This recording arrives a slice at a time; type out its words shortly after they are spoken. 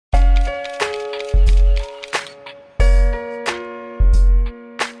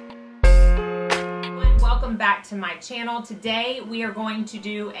welcome back to my channel. Today we are going to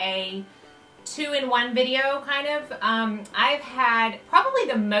do a two-in-one video kind of. I've had probably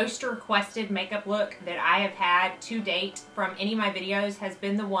the most requested makeup look that I have had to date from any of my videos has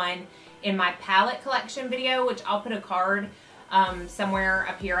been the one in my palette collection video, which I'll put a card somewhere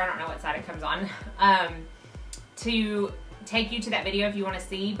up here, I don't know what side it comes on, to take you to that video if you want to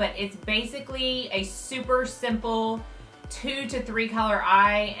see. But it's basically a super simple 2 to 3 color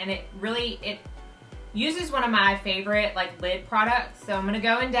eye, and it uses one of my favorite like lid products, so I'm going to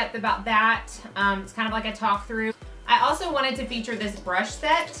go in depth about that. It's kind of like a talk through. I also wanted to feature this brush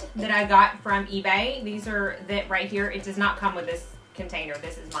set that I got from eBay. These are right here. It does not come with this container.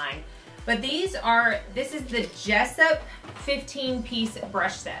 This is mine. But this is the Jessup 15-piece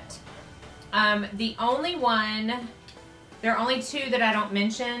brush set. There are only 2 that I don't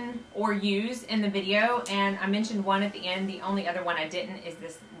mention or use in the video, and I mentioned one at the end. The only other one I didn't is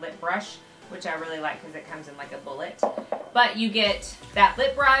this lip brush, which I really like because it comes in like a bullet. But you get that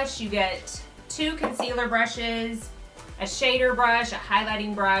lip brush, you get 2 concealer brushes, a shader brush, a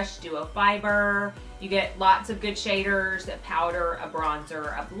highlighting brush, duo fiber. You get lots of good shaders, a powder, a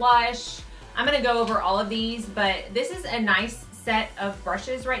bronzer, a blush. I'm going to go over all of these, but this is a nice set of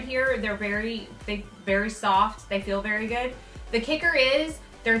brushes right here. They're very soft. They feel very good. The kicker is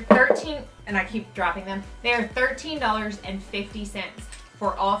they're $13, and I keep dropping them. They are $13.50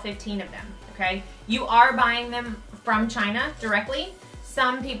 for all 15 of them. Okay, you are buying them from China directly.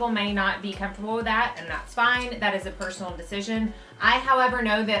 Some people may not be comfortable with that, and that's fine. That is a personal decision. I, however,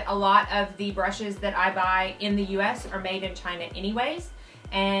 know that a lot of the brushes that I buy in the US are made in China anyways,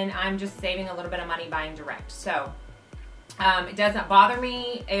 and I'm just saving a little bit of money buying direct. So it doesn't bother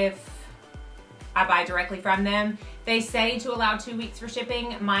me if I buy directly from them. They say to allow 2 weeks for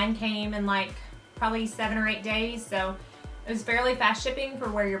shipping. Mine came in like probably 7 or 8 days, so it was fairly fast shipping for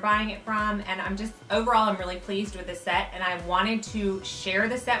where you're buying it from, and overall I'm really pleased with this set, and I wanted to share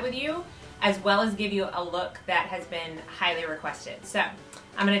the set with you as well as give you a look that has been highly requested. So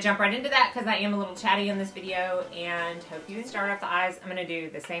I'm going to jump right into that because I am a little chatty in this video, and hope you start off the eyes. I'm going to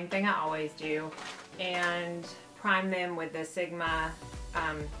do the same thing I always do and prime them with the Sigma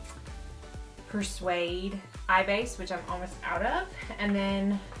Persuade eye base, which I'm almost out of, and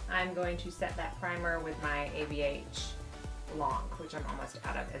then I'm going to set that primer with my ABH Blanc, which I'm almost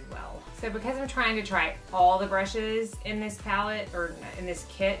out of as well. So because I'm trying to try all the brushes in this palette, or in this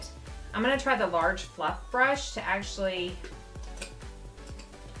kit, I'm going to try the large fluff brush to actually,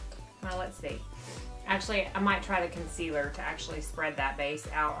 well, let's see. Actually, I might try the concealer to actually spread that base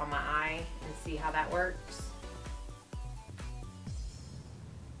out on my eye and see how that works.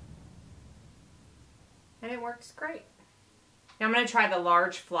 And it works great. Now I'm going to try the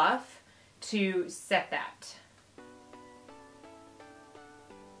large fluff to set that.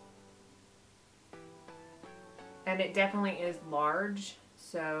 And it definitely is large,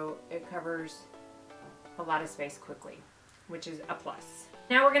 so it covers a lot of space quickly, which is a plus.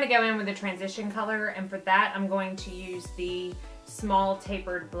 Now we're going to go in with a transition color, and for that I'm going to use the small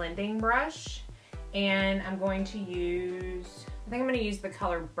tapered blending brush, and I'm going to use, I think I'm going to use the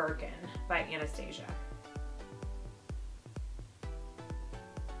color Birkin by Anastasia.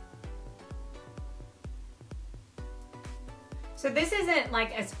 So this isn't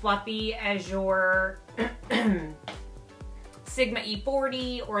like as fluffy as your Sigma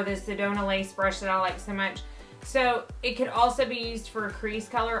E40 or the Sedona lace brush that I like so much. So it could also be used for a crease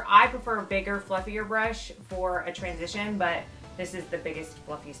color. I prefer a bigger, fluffier brush for a transition, but this is the biggest,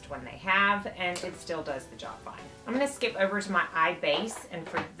 fluffiest one they have, and it still does the job fine. I'm going to skip over to my eye base, and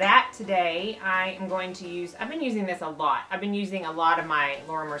for that today, I am going to use, I've been using this a lot. I've been using a lot of my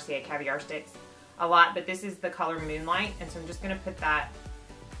Laura Mercier Caviar sticks. A lot, but this is the color Moonlight, and so I'm just going to put that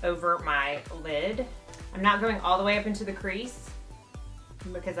over my lid. I'm not going all the way up into the crease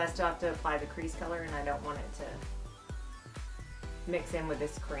because I still have to apply the crease color, and I don't want it to mix in with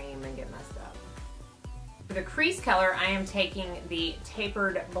this cream and get messed up. For the crease color, I am taking the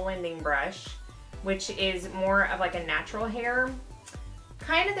tapered blending brush, which is more of like a natural hair,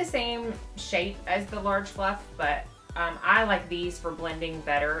 kind of the same shape as the large fluff, but I like these for blending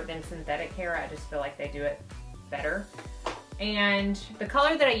better than synthetic hair. I just feel like they do it better. And the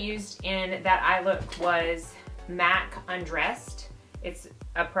color that I used in that eye look was MAC Undressed. It's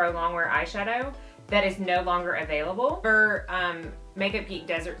a Prolongwear eyeshadow that is no longer available. For Makeup Geek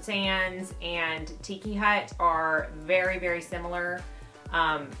Desert Sands and Tiki Hut are very, very similar.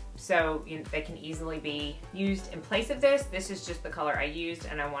 So they can easily be used in place of this. This is just the color I used,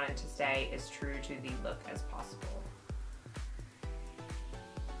 and I want it to stay as true to the look as possible.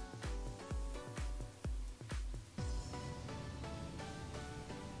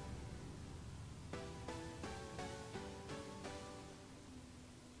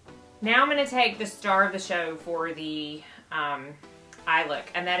 Now I'm going to take the star of the show for the eye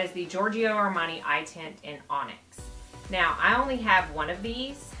look, and that is the Giorgio Armani Eye Tint in Onyx. Now, I only have one of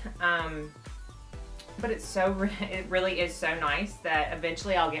these, but it really is so nice that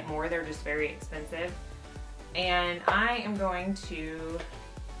eventually I'll get more. They're just very expensive. And I am going to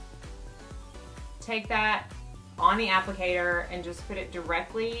take that on the applicator and just put it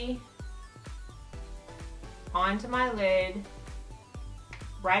directly onto my lid,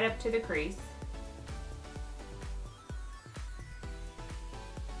 right up to the crease.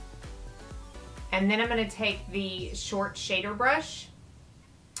 And then I'm going to take the short shader brush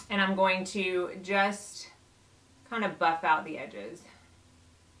and I'm going to just kind of buff out the edges.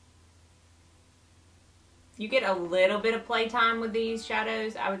 You get a little bit of playtime with these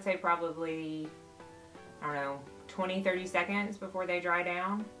shadows. I would say probably, I don't know, 20-30 seconds before they dry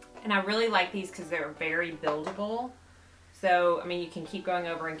down. And I really like these because they're very buildable. So, I mean, you can keep going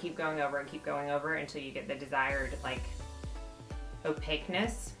over and keep going over and keep going over until you get the desired, like,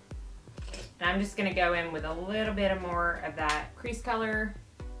 opaqueness. And I'm just going to go in with a little bit more of that crease color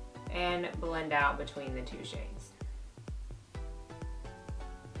and blend out between the two shades.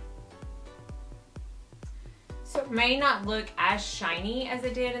 So it may not look as shiny as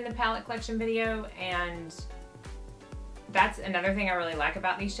it did in the palette collection video, and that's another thing I really like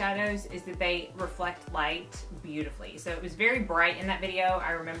about these shadows is that they reflect light beautifully. So it was very bright in that video,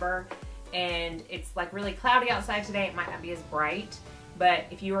 I remember, and it's like really cloudy outside today. It might not be as bright, but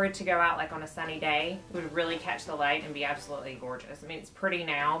if you were to go out like on a sunny day, it would really catch the light and be absolutely gorgeous. I mean, it's pretty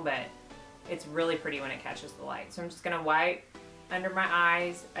now, but it's really pretty when it catches the light. So I'm just gonna wipe under my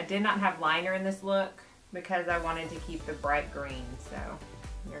eyes. I did not have liner in this look because I wanted to keep the bright green. So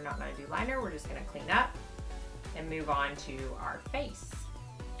you're not gonna do liner, we're just gonna clean up and move on to our face.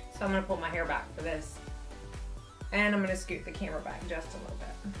 So I'm gonna pull my hair back for this. And I'm gonna scoot the camera back just a little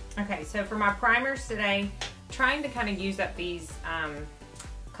bit. Okay, so for my primers today, trying to kind of use up these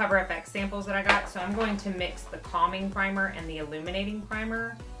Cover FX samples that I got. So I'm going to mix the Calming Primer and the Illuminating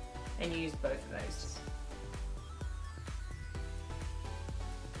Primer and use both of those.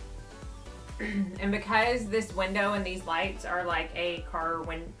 And because this window and these lights are like a car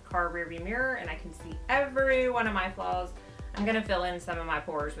rearview mirror and I can see every one of my flaws, I'm gonna fill in some of my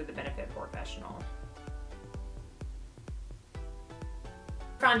pores with the Benefit Professional.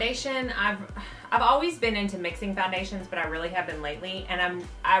 Foundation, I've always been into mixing foundations, but I really have been lately, and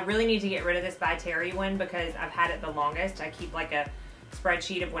I really need to get rid of this by Terry one because I've had it the longest. I keep like a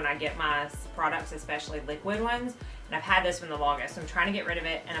spreadsheet of when I get my products, especially liquid ones, and I've had this one the longest. So I'm trying to get rid of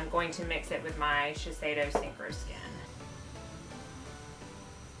it, and I'm going to mix it with my Shiseido Synchro Skin.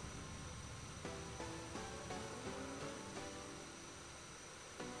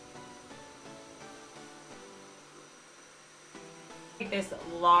 This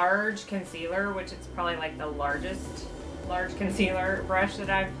large concealer, which is probably like the largest large concealer brush that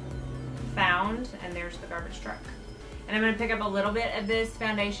I've found, and there's the garbage truck. And I'm going to pick up a little bit of this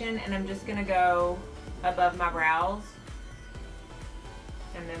foundation and I'm just going to go above my brows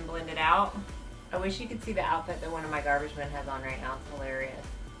and then blend it out. I wish you could see the outfit that one of my garbage men has on right now. It's hilarious.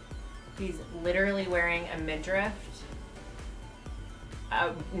 He's literally wearing a midriff,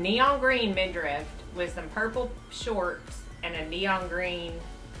 a neon green midriff with some purple shorts and a neon green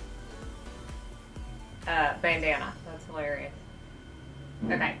bandana. That's hilarious.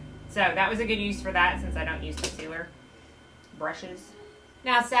 Okay, so that was a good use for that since I don't use concealer brushes.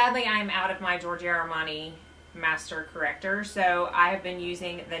 Now, sadly, I'm out of my Giorgio Armani Master Corrector, so I have been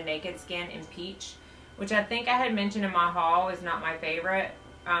using the Naked Skin in Peach, which I think I had mentioned in my haul is not my favorite,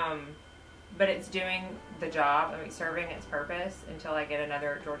 but it's doing the job. I mean, serving its purpose until I get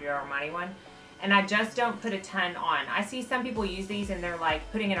another Giorgio Armani one. And I just don't put a ton on. I see some people use these and they're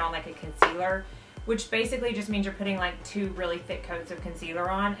like putting it on like a concealer, which basically just means you're putting like 2 really thick coats of concealer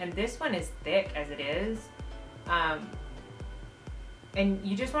on. And this one is thick as it is. And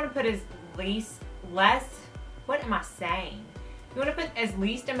you just want to put what am I saying? You want to put as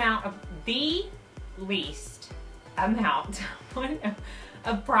least amount of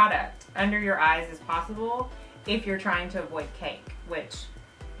of product under your eyes as possible if you're trying to avoid cake, which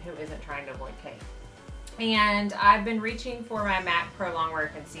who isn't trying to avoid cake? And I've been reaching for my MAC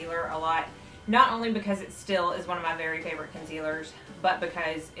Prolongwear concealer a lot, not only because it still is one of my very favorite concealers, but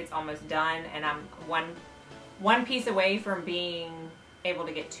because it's almost done and I'm one piece away from being able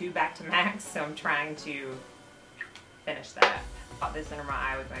to get 2 back to MACs, so I'm trying to finish that. Pop this under my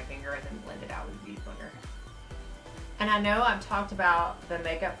eye with my finger and then blend it out with a beauty blender. And I know I've talked about the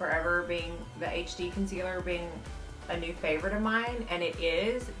Makeup Forever being the HD concealer being a new favorite of mine, and it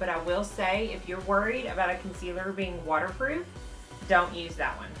is, but I will say if you're worried about a concealer being waterproof, don't use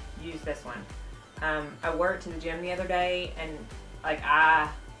that one use this one. I wore it to the gym the other day and like I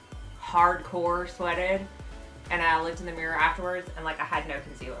hardcore sweated, and I looked in the mirror afterwards and like I had no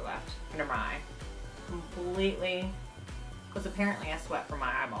concealer left under my eye. Completely, because apparently I sweat from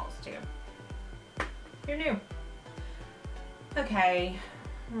my eyeballs too. Who knew? Okay,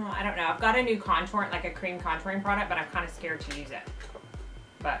 well, I don't know. I've got a new contour, like a cream contouring product, but I'm kind of scared to use it.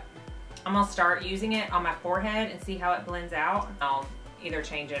 But I'm gonna start using it on my forehead and see how it blends out. I'll either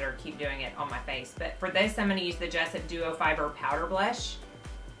change it or keep doing it on my face. But for this, I'm gonna use the Jessup Duo Fiber Powder Blush.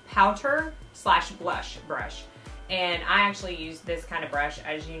 Powder/blush brush. And I actually use this kind of brush,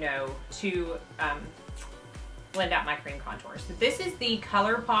 as you know, to blend out my cream contour. So this is the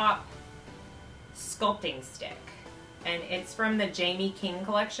ColourPop Sculpting Stick. And it's from the Jamie King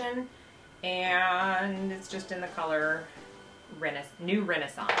collection. And it's just in the color New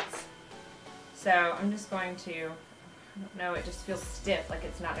Renaissance. So I'm just going to, I don't know, it just feels stiff, like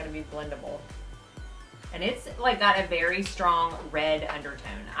it's not going to be blendable. And it's like got a very strong red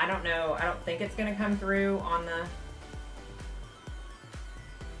undertone. I don't know, I don't think it's going to come through on the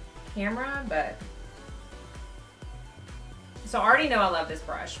camera, but so I already know I love this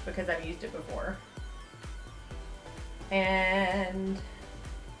brush because I've used it before. And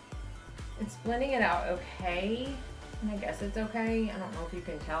it's blending it out okay. And I guess it's okay. I don't know if you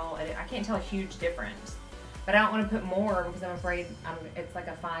can tell. I can't tell a huge difference. But I don't want to put more because I'm afraid it's like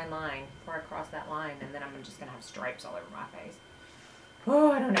a fine line before I cross that line, and then I'm just going to have stripes all over my face.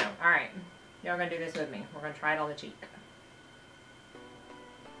 Oh, I don't know. All right. Y'all going to do this with me. We're going to try it on the cheek.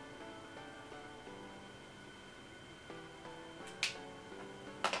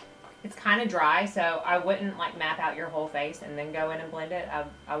 It's kind of dry, so I wouldn't like map out your whole face and then go in and blend it.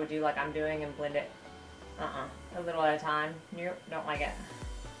 I would do like I'm doing and blend it a little at a time. Nope, don't like it.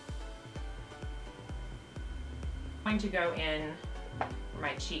 I'm going to go in for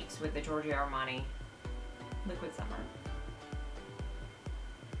my cheeks with the Giorgio Armani Liquid Summer.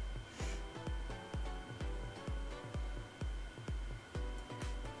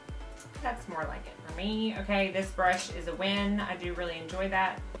 That's more like it for me. Okay, this brush is a win. I do really enjoy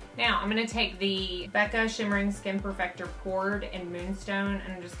that. Now, I'm going to take the Becca Shimmering Skin Perfector Poured in Moonstone,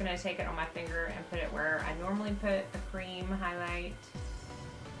 and I'm just going to take it on my finger and put it where I normally put a cream highlight.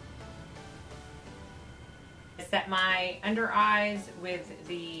 I set my under eyes with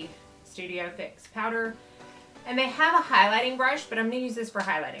the Studio Fix powder. And they have a highlighting brush, but I'm going to use this for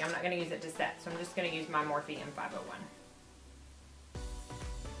highlighting. I'm not going to use it to set, so I'm just going to use my Morphe M501.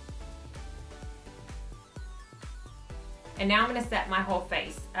 And now I'm going to set my whole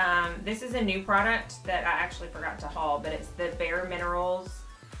face. This is a new product that I actually forgot to haul, but it's the Bare Minerals,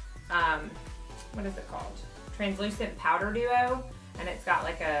 what is it called? Translucent Powder Duo. And it's got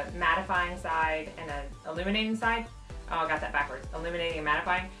like a mattifying side and an illuminating side. Oh, I got that backwards. Illuminating and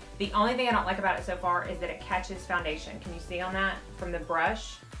mattifying. The only thing I don't like about it so far is that it catches foundation. Can you see on that from the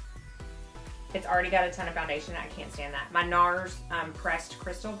brush? It's already got a ton of foundation. I can't stand that. My NARS pressed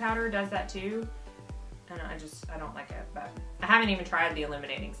crystal powder does that too. And I don't like it, but I haven't even tried the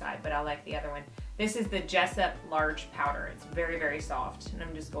illuminating side, but I like the other one. This is the Jessup Large Powder. It's very, very soft, and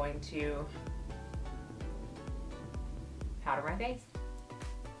I'm just going to powder my face.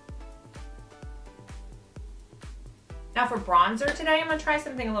 Now for bronzer today, I'm going to try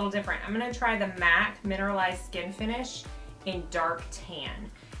something a little different. I'm going to try the MAC Mineralize Skinfinish in Dark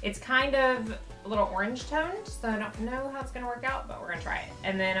Tan. It's kind of a little orange toned, so I don't know how it's going to work out, but we're going to try it.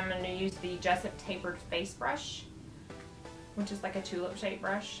 And then I'm going to use the Jessup Tapered Face Brush, which is like a tulip shaped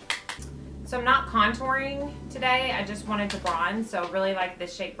brush. So I'm not contouring today, I just wanted to bronze, so I really like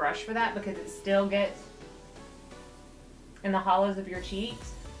this shape brush for that because it still gets in the hollows of your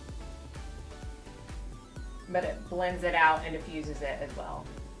cheeks, but it blends it out and diffuses it as well.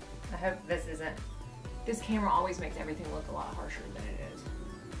 I hope this camera always makes everything look a lot harsher than it is.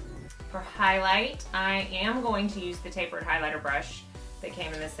 For highlight, I am going to use the tapered highlighter brush that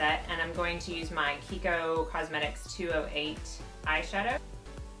came in the set, and I'm going to use my Kiko Cosmetics 208 eyeshadow.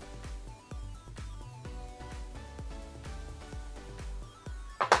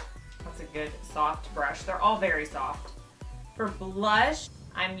 That's a good soft brush. They're all very soft. For blush,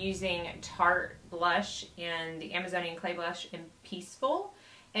 I'm using Tarte blush in the Amazonian Clay Blush in Peaceful.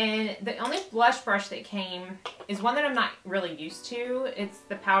 And the only blush brush that came is one that I'm not really used to. It's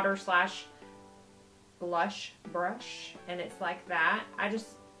the powder slash blush brush, and it's like that. I just,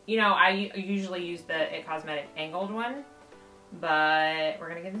 you know, I usually use the It Cosmetic angled one, but we're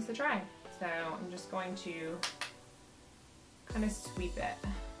gonna give this a try. So I'm just going to kind of sweep it.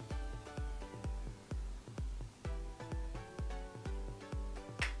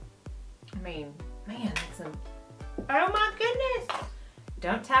 I mean, man, that's a, oh my goodness!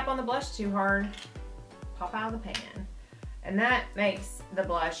 don't tap on the blush too hard. Pop out of the pan. And that makes the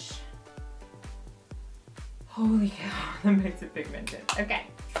blush, holy cow, that makes it pigmented. Okay,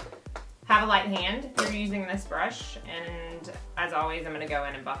 have a light hand if you're using this brush, and as always, I'm gonna go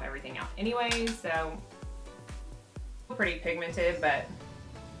in and buff everything out anyway, so pretty pigmented, but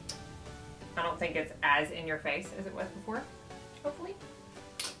I don't think it's as in your face as it was before, hopefully.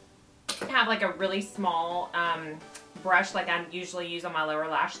 I have like a really small brush like I usually use on my lower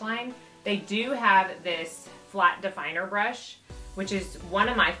lash line. They do have this flat definer brush, which is one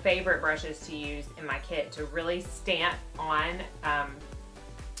of my favorite brushes to use in my kit to really stamp on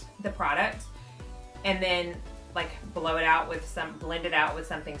the product and then like blow it out with blend it out with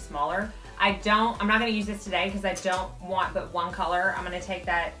something smaller. I'm not gonna use this today because I don't want but one color. I'm gonna take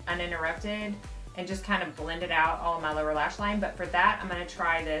that Uninterrupted and just kind of blend it out all of my lower lash line. But for that, I'm gonna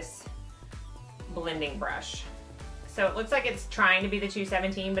try this blending brush. So it looks like it's trying to be the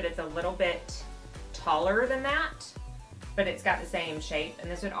 217, but it's a little bit taller than that, but it's got the same shape.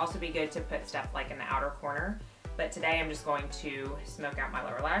 And this would also be good to put stuff like in the outer corner. But today I'm just going to smoke out my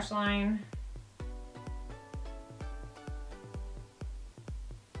lower lash line.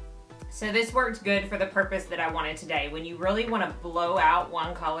 So this worked good for the purpose that I wanted today. When you really want to blow out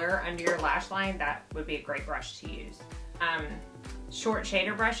one color under your lash line, that would be a great brush to use. Short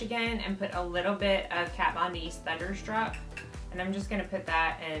shader brush again, and put a little bit of Kat Von D's Thunderstruck. And I'm just gonna put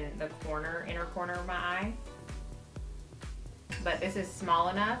that in the inner corner of my eye. But this is small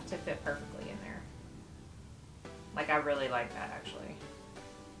enough to fit perfectly in there. Like, I really like that actually.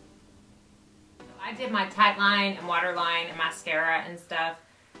 I did my tight line and waterline and mascara and stuff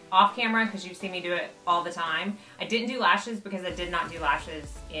off camera because you've seen me do it all the time. I didn't do lashes because I did not do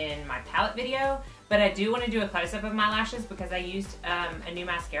lashes in my palette video, but I do want to do a close-up of my lashes because I used a new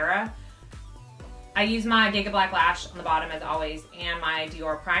mascara. I use my Gigablack Lash on the bottom as always and my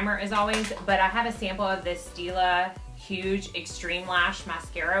Dior primer as always, but I have a sample of this Stila Huge Extreme Lash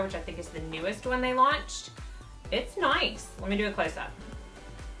Mascara, which I think is the newest one they launched. It's nice. Let me do a close-up.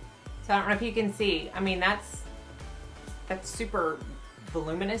 So I don't know if you can see. I mean, that's super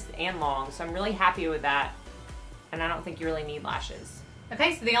voluminous and long, so I'm really happy with that, and I don't think you really need lashes.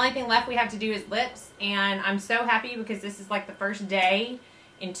 Okay, so the only thing left we have to do is lips, and I'm so happy because this is like the first day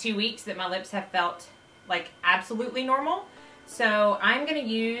in 2 weeks that my lips have felt like absolutely normal. So I'm gonna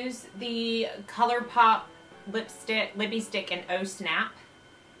use the ColourPop Lippy Stick in Oh Snap.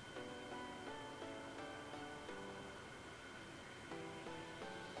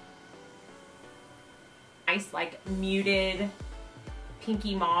 Nice, like muted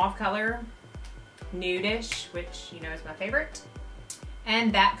pinky mauve color, nudish, which you know is my favorite.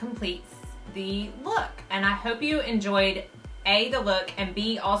 And that completes the look. And I hope you enjoyed A, the look, and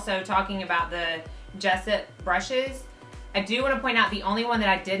B, also talking about the Jessup brushes. I do want to point out the only one that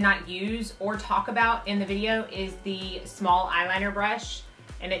I did not use or talk about in the video is the small eyeliner brush.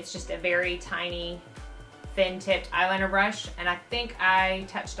 And it's just a very tiny, thin-tipped eyeliner brush. And I think I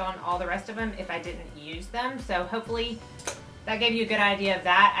touched on all the rest of them if I didn't use them. So hopefully that gave you a good idea of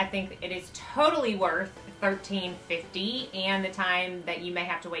that. I think it is totally worth $13.50 and the time that you may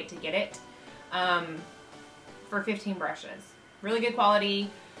have to wait to get it for 15 brushes. Really good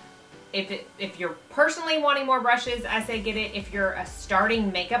quality. If you're personally wanting more brushes, I say get it. If you're a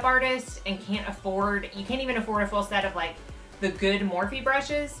starting makeup artist and you can't even afford a full set of like the good Morphe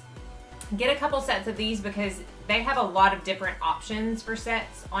brushes, get a couple sets of these because they have a lot of different options for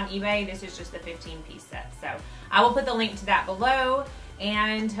sets on eBay. This is just a 15-piece set. So I will put the link to that below,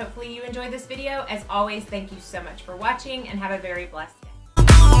 and hopefully you enjoyed this video. As always, thank you so much for watching and have a very blessed day.